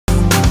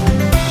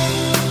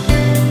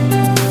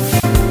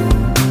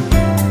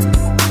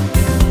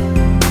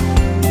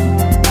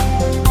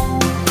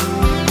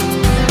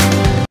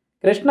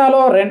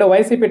కృష్ణాలో 2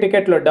 YCP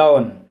టికెట్లు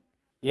down.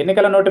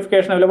 ఎన్నికల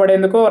notification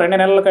వెలువడేందుకు 2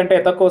 నెలల కంటే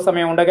తక్కువ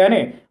సమయం ఉండగానే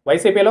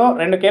వైసీపీలో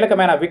 2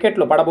 కీలకమైన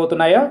వికెట్లు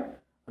పడబోతున్నాయా?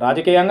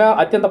 రాజకీయంగా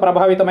అత్యంత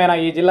ప్రభావితమైన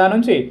ఈ జిల్లా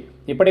నుంచి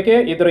ఇప్పటికే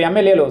 2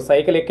 ఎమ్మెల్యేలు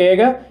సైకిల్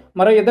ఎక్కేయగా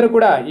మరో 2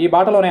 కూడా ఈ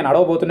బాటలోనే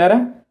నడవబోతున్నారా?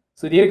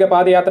 సుదీర్ఘ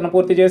పాదయాత్రను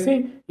పూర్తి చేసి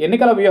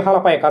ఎన్నికల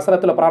వ్యూహాలపై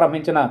కసరత్తులు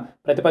ప్రారంభించిన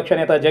ప్రతిపక్ష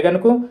నేత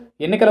జగన్కు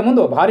ఎన్నికల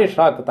ముందు భారీ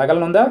షాక్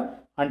తగలనుందా?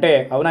 అంటే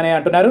అవుననే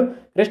అంటున్నారు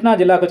కృష్ణా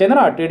జిల్లాకు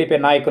చెందిన టీడీపీ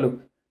నాయకులు.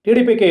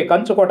 టీడీపీకి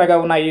కంచుకోటగా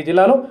ఉన్న ఈ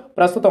జిల్లాలో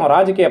ప్రస్తుతం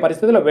రాజకీయ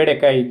పరిస్థితులు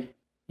వేడెక్కాయి.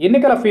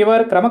 ఎన్నికల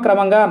ఫీవర్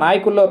క్రమక్రమంగా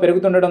నాయకుల్లో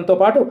పెరుగుతుండటంతో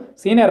పాటు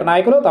సీనియర్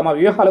నాయకులు తమ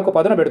వ్యూహాలకు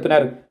పదును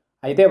పెడుతున్నారు.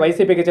 అయితే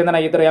వైసీపీకి చెందిన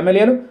 2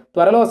 ఎమ్మెల్యేలు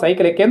త్వరలో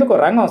సైకిల్ ఎక్కేందుకు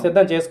రంగం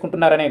సిద్ధం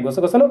చేసుకుంటున్నారనే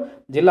గుసగుసలు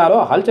జిల్లాలో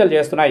హల్చల్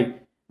చేస్తున్నాయి.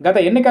 గత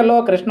ఎన్నికల్లో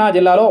కృష్ణా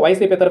జిల్లాలో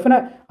వైసీపీ తరఫున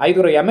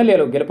 5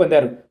 ఎమ్మెల్యేలు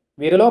గెలుపొందారు.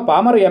 వీరిలో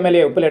పామరు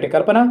ఎమ్మెల్యే ఉప్పులేటి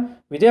కల్పన,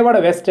 విజయవాడ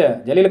వెస్ట్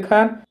జలీల్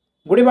ఖాన్,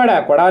 గుడివాడ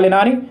కొడాలి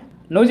నాని,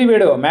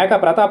 నూజివీడు మేక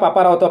ప్రతాప్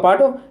అప్పారావుతో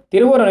పాటు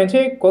తిరువూరు నుంచి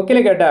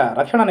కొక్కిలిగడ్డ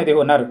రక్షణనిధి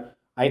ఉన్నారు.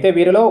 అయితే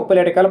వీరిలో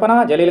ఉప్పులేటి కల్పన,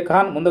 జలీల్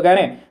ఖాన్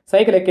ముందుగానే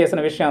సైకిల్ ఎక్కేసిన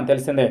విషయం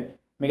తెలిసిందే.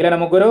 మిగిలిన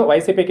 3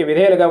 వైసీపీకి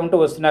విధేయులుగా ఉంటూ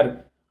వస్తున్నారు.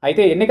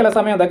 అయితే ఎన్నికల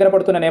సమయం దగ్గర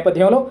పడుతున్న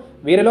నేపథ్యంలో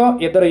వీరిలో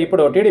 2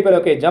 ఇప్పుడు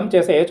టీడీపీలోకి జంప్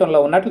చేసే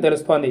యోచనలో ఉన్నట్లు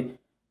తెలుస్తోంది.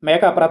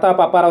 మేక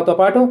ప్రతాప్ అప్పారావుతో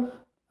పాటు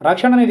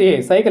రక్షణనిధి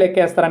సైకిల్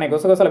ఎక్కేస్తారనే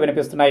గుసగుసలు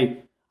వినిపిస్తున్నాయి.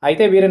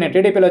 అయితే వీరిని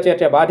టీడీపీలో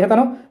చేర్చే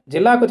బాధ్యతను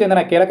జిల్లాకు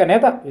చెందిన కీలక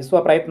నేత విశ్వ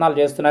ప్రయత్నాలు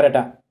చేస్తున్నారట.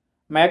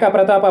 మేక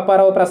ప్రతాప్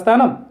అప్పారావు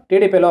ప్రస్థానం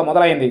టీడీపీలో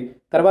మొదలైంది.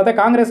 తర్వాత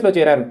కాంగ్రెస్లో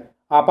చేరారు.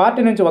 ఆ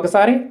పార్టీ నుంచి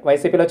ఒకసారి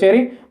వైసీపీలో చేరి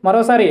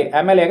మరోసారి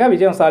ఎమ్మెల్యేగా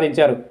విజయం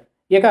సాధించారు.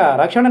 ఇక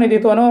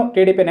రక్షణనిధితోనూ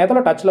టీడీపీ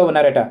నేతలు టచ్లో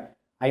ఉన్నారట.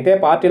 అయితే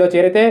పార్టీలో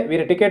చేరితే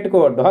వీరి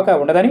టికెట్కు ఢోకా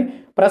ఉండదని,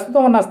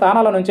 ప్రస్తుతం ఉన్న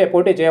స్థానాల నుంచే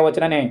పోటీ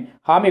చేయవచ్చుననే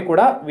హామీ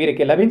కూడా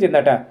వీరికి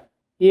లభించిందట.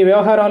 ఈ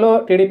వ్యవహారంలో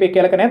టీడీపీ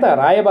కీలక నేత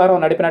రాయబారం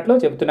నడిపినట్లు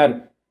చెబుతున్నారు.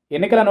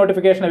 ఎన్నికల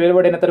నోటిఫికేషన్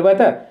వెలువడిన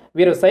తరువాత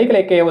వీరు సైకిల్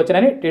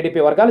ఎక్కేయవచ్చునని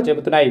టీడీపీ వర్గాలు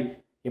చెబుతున్నాయి.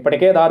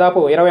 ఇప్పటికే దాదాపు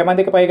 20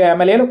 మందికి పైగా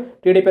ఎమ్మెల్యేలు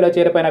టీడీపీలో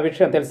చేరిపోయిన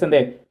విషయం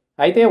తెలిసిందే.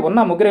 అయితే ఉన్న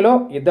 3లో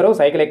 2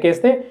 సైకిల్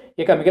ఎక్కేస్తే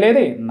ఇక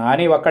మిగిలేది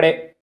నాని ఒక్కడే.